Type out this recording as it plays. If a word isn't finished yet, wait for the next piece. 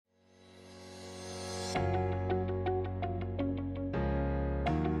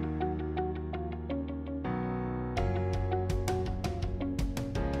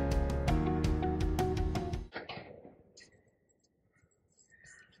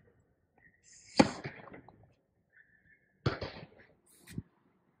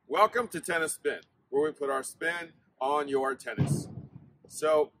Welcome to Tennis Spin, where we put our spin on your tennis.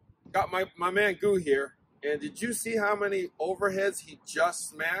 So, got my man Goo here, and did you see how many overheads he just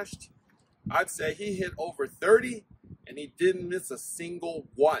smashed? I'd say he hit over 30, and he didn't miss a single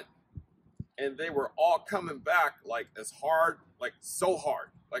one. And they were all coming back like as hard, like so hard,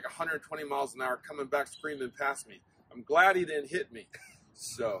 like 120 miles an hour coming back screaming past me. I'm glad he didn't hit me.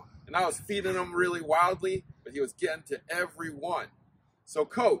 So, and I was feeding him really wildly, but he was getting to every one. So,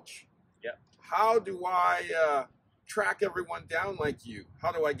 Coach, how do I track everyone down like you?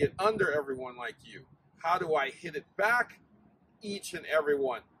 How do I get under everyone like you? How do I hit it back each and every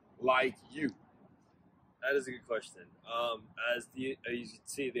one like you? That is a good question. As you can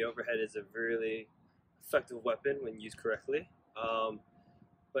see, the overhead is a really effective weapon when used correctly.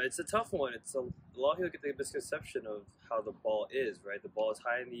 But it's a tough one. It's a lot of people get the misconception of how the ball is, right? The ball is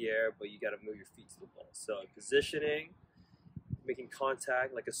high in the air, but you got to move your feet to the ball. So positioning, making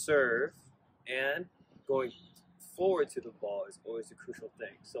contact like a serve, and going forward to the ball is always a crucial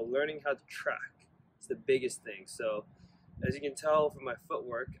thing. So learning how to track is the biggest thing. So as you can tell from my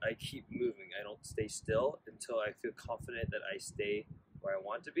footwork, I keep moving. I don't stay still until I feel confident that I stay where I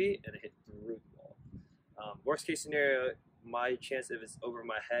want to be and I hit through the ball. Worst case scenario, my chance if it's over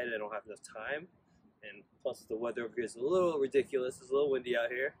my head and I don't have enough time, and plus the weather over here is a little ridiculous, it's a little windy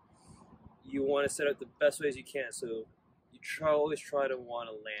out here, you want to set up the best way as you can. So you always try to want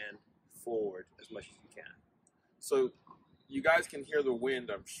to land forward as much as you can. So you guys can hear the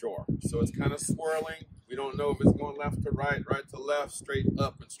wind, I'm sure. So it's kind of swirling. We don't know if it's going left to right, right to left, straight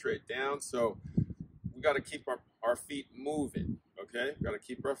up and straight down. So we got to keep our feet moving, okay? We got to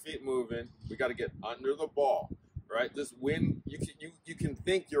keep our feet moving. We got to get under the ball, right? This wind, you can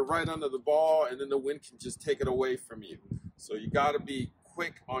think you're right under the ball, and then the wind can just take it away from you. So you got to be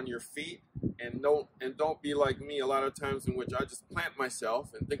quick on your feet, and don't be like me a lot of times in which I just plant myself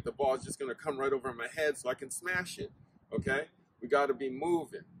and think the ball is just going to come right over my head so I can smash it, okay? We got to be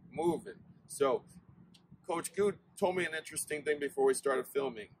moving. So Coach Good told me an interesting thing before we started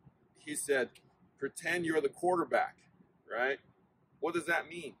filming. He said, pretend you're the quarterback, right? What does that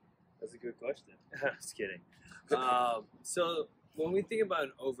mean? That's a good question. Just kidding. So when we think about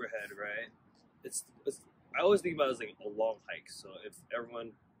an overhead, right, I always think about it as like a long hike. So if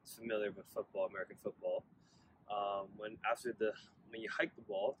everyone's familiar with football, American football, when you hike the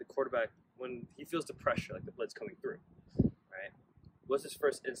ball, the quarterback, when he feels the pressure, like the blitz coming through, right, what's his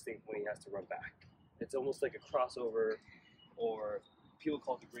first instinct when he has to run back? It's almost like a crossover, or people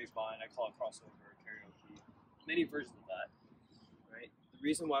call it the grapevine. I call it crossover, karaoke, many versions of that, right? The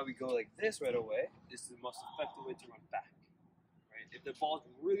reason why we go like this right away is the most effective way to run back, right? If the ball's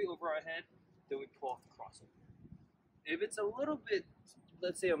really over our head, then we pull off the crossover. If it's a little bit,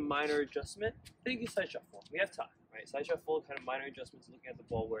 let's say a minor adjustment, then you can side shuffle. We have time, right? Side shuffle, kind of minor adjustments, looking at the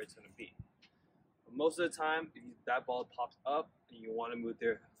ball where it's going to be. But most of the time, if that ball pops up and you want to move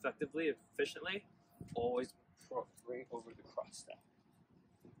there effectively, efficiently, always bring over the cross step.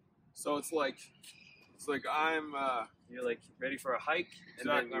 So it's like I'm you're like ready for a hike, and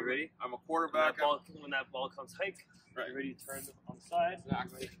exactly. then you're ready. I'm a quarterback. When that ball comes hike, right. You're ready to turn on the side.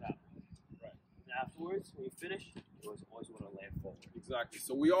 Exactly. Ready for that. Right. And afterwards, when you finish, you always want to land forward. Exactly.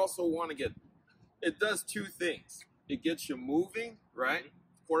 So we also want to get. It does two things. It gets you moving, right?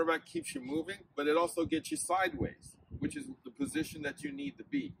 Mm-hmm. Quarterback keeps you moving, but it also gets you sideways, which is the position that you need to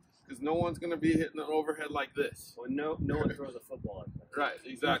be. Because no one's going to be hitting an overhead like this. Well, no one throws a football like that. Right,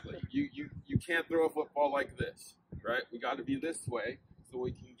 exactly. You can't throw a football like this, right? We got to be this way so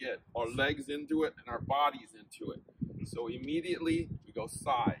we can get our legs into it and our bodies into it. So immediately we go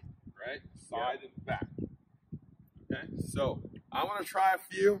side, right? Side and back. Okay, so I want to try a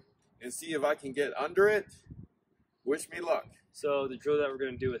few and see if I can get under it. Wish me luck. So the drill that we're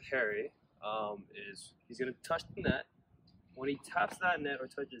going to do with Harry is he's going to touch the net. When he taps that net or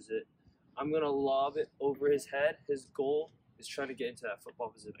touches it, I'm going to lob it over his head. His goal is trying to get into that football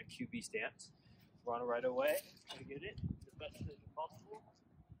position, a QB stance. Run right away, try to get it the best position possible.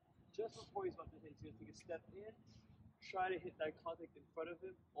 Just before he's about to hit, he's going to take a step in, try to hit that contact in front of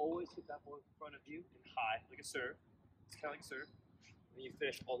him. Always hit that ball in front of you and high, like a serve. It's kind of like a serve. And you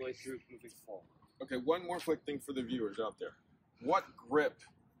finish all the way through moving forward. Okay, one more quick thing for the viewers out there. What grip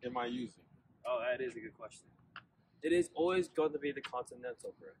am I using? Oh, that is a good question. It is always going to be the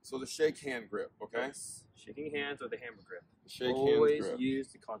continental grip. So the shake hand grip, okay? Yes. Shaking hands or the hammer grip. The shake always hands grip. Use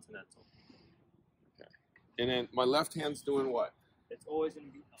the continental. Okay. And then my left hand's doing what? It's always going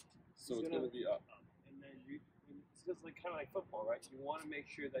to be up. So it's going to be up. And then it's just like kind of like football, right? You want to make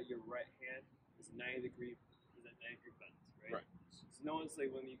sure that your right hand is 90 degree bent, right? Right. no one's like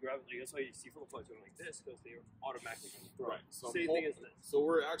when you grab it, like that's why you see football players going like this because they're automatically going to throw. Right. So Same thing as this. So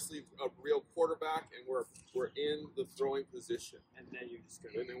we're actually a real quarterback, and we're in the throwing position, And then you're just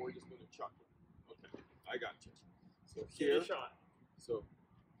going and then we're just going to chuck it. Okay, I got you. So give here. it a shot. So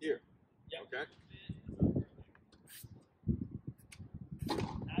here. Yep. Okay.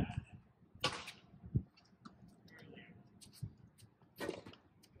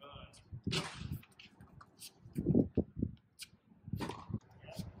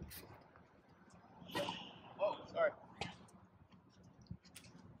 Oh, sorry.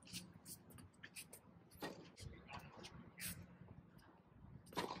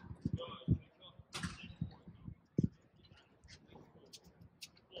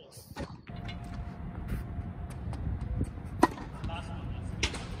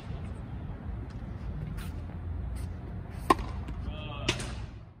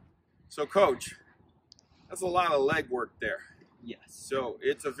 So, Coach, that's a lot of leg work there. Yes. So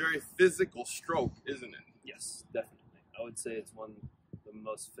it's a very physical stroke, isn't it? Yes, definitely. I would say it's one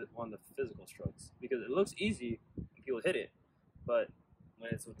of the physical strokes because it looks easy when people hit it, but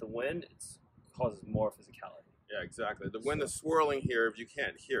when it's with the wind, it causes more physicality. Yeah, exactly. The wind is swirling here if you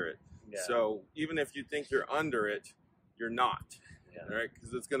can't hear it. Yeah. So even if you think you're under it, you're not. Yeah. Right?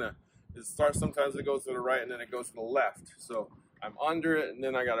 Because it starts, sometimes it goes to the right and then it goes to the left. So I'm under it and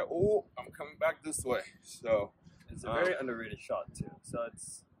then I gotta, I'm coming back this way. So it's a very underrated shot too. So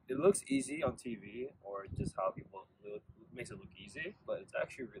it looks easy on TV or just how people makes it look easy, but it's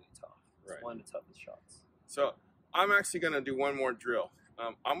actually really tough. It's Right. one of the toughest shots. So I'm actually gonna do one more drill.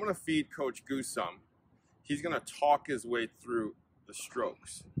 I'm gonna feed Coach Goose some. He's gonna talk his way through the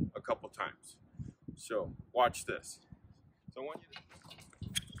strokes a couple times. So watch this. So I want you to.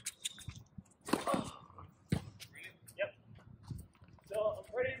 Yep. So I'm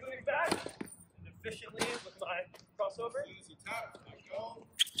ready to move back and efficiently with my crossover. As soon as you tap, I go.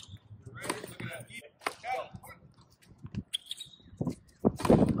 You're ready. Look at that. Tap.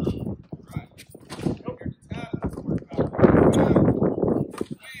 Right. Nope. Tap.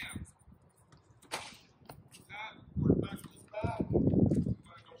 Bam. Tap. Work back to this tap. I'm gonna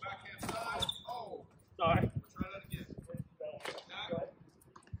go backhand side. Oh. Sorry. Try that again. Tap. Go ahead.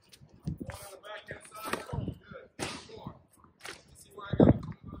 One on the backhand side. Good. One more. Let's see where I go. I'm gonna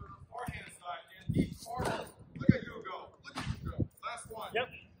go to the forehand side and deep forward. Look at you go. Look at you go. Last one. Yep.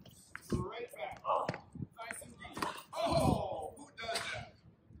 Right back. Oh. Nice and deep. Oh, who does that?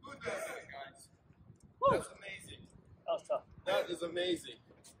 Who does that, guys? Woo. That's amazing. That was tough. That is amazing.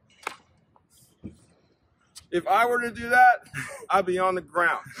 If I were to do that, I'd be on the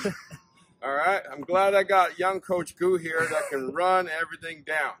ground. All right? I'm glad I got young Coach Goo here that can run everything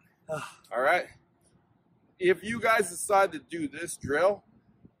down. All right? If you guys decide to do this drill,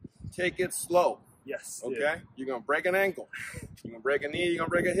 take it slow. Yes. Okay? You're going to break an ankle. You're going to break a knee. You're going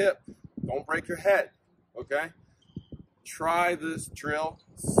to break a hip. Don't break your head. Okay? Try this drill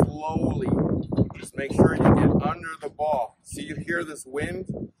slowly. Just make sure you get under the ball. See, you hear this wind?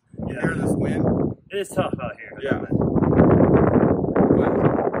 You hear this wind? It is tough out here. Yeah.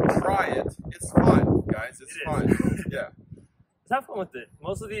 But try it. It's fun, guys. It's It fun. is. Yeah. Let's have fun with it.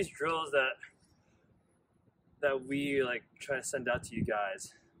 Most of these drills that we like try to send out to you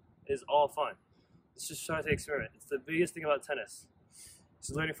guys is all fun. It's just trying to experiment. It's the biggest thing about tennis. It's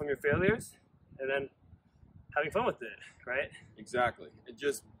learning from your failures and then having fun with it, right? Exactly. And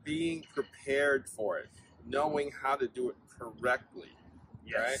just being prepared for it. Knowing how to do it correctly.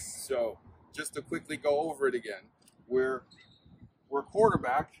 Right? So just to quickly go over it again. We're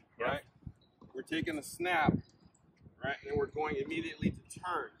quarterback, Yeah. right? We're taking a snap, right? And we're going immediately to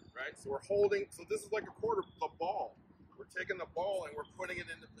turn, right? So we're holding, so this is like the ball. We're taking the ball and we're putting it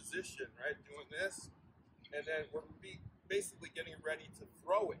into position, right? Doing this. And then we're basically getting ready to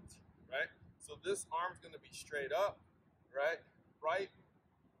throw it, right? So this arm's going to be straight up, right?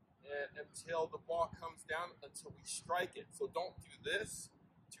 And until the ball comes down, until we strike it. So don't do this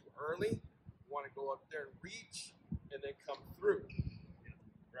too early. You want to go up there and reach and then come through,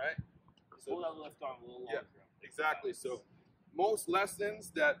 right? So, Hold that left arm a little longer. yeah, exactly. So most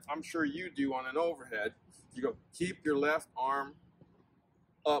lessons that I'm sure you do on an overhead, you go keep your left arm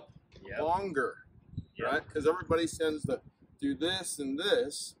up longer, right? Because everybody tends to do this and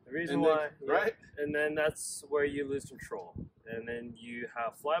this. The reason and why, then, right? And then that's where you lose control. And then you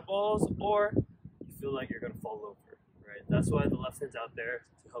have fly balls or you feel like you're going to fall over, right? That's why the left hand's out there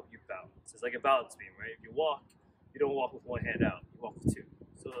to help you balance. It's like a balance beam, right? If you walk, you don't walk with one hand out, you walk with two.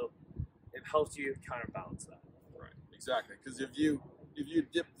 So it helps you counterbalance that. Right, exactly. Because if you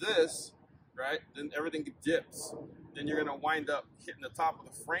dip this, right, then everything dips. Then you're gonna wind up hitting the top of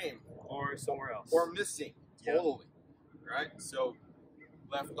the frame Or somewhere else. or missing totally, right? So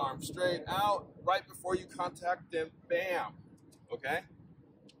Left arm straight out. Right before you contact them, bam. Okay?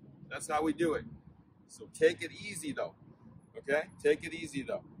 That's how we do it. So take it easy, though. Okay? Take it easy,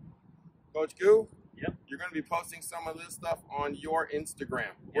 though. Coach Goo? Yep. You're going to be posting some of this stuff on your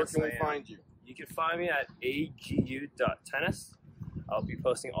Instagram. Where Yes, can we I am. find you? You can find me at agu.tennis. I'll be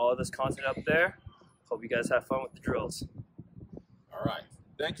posting all of this content up there. Hope you guys have fun with the drills. All right.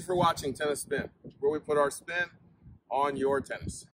 Thank you for watching Tennis Spin, where we put our spin on your tennis.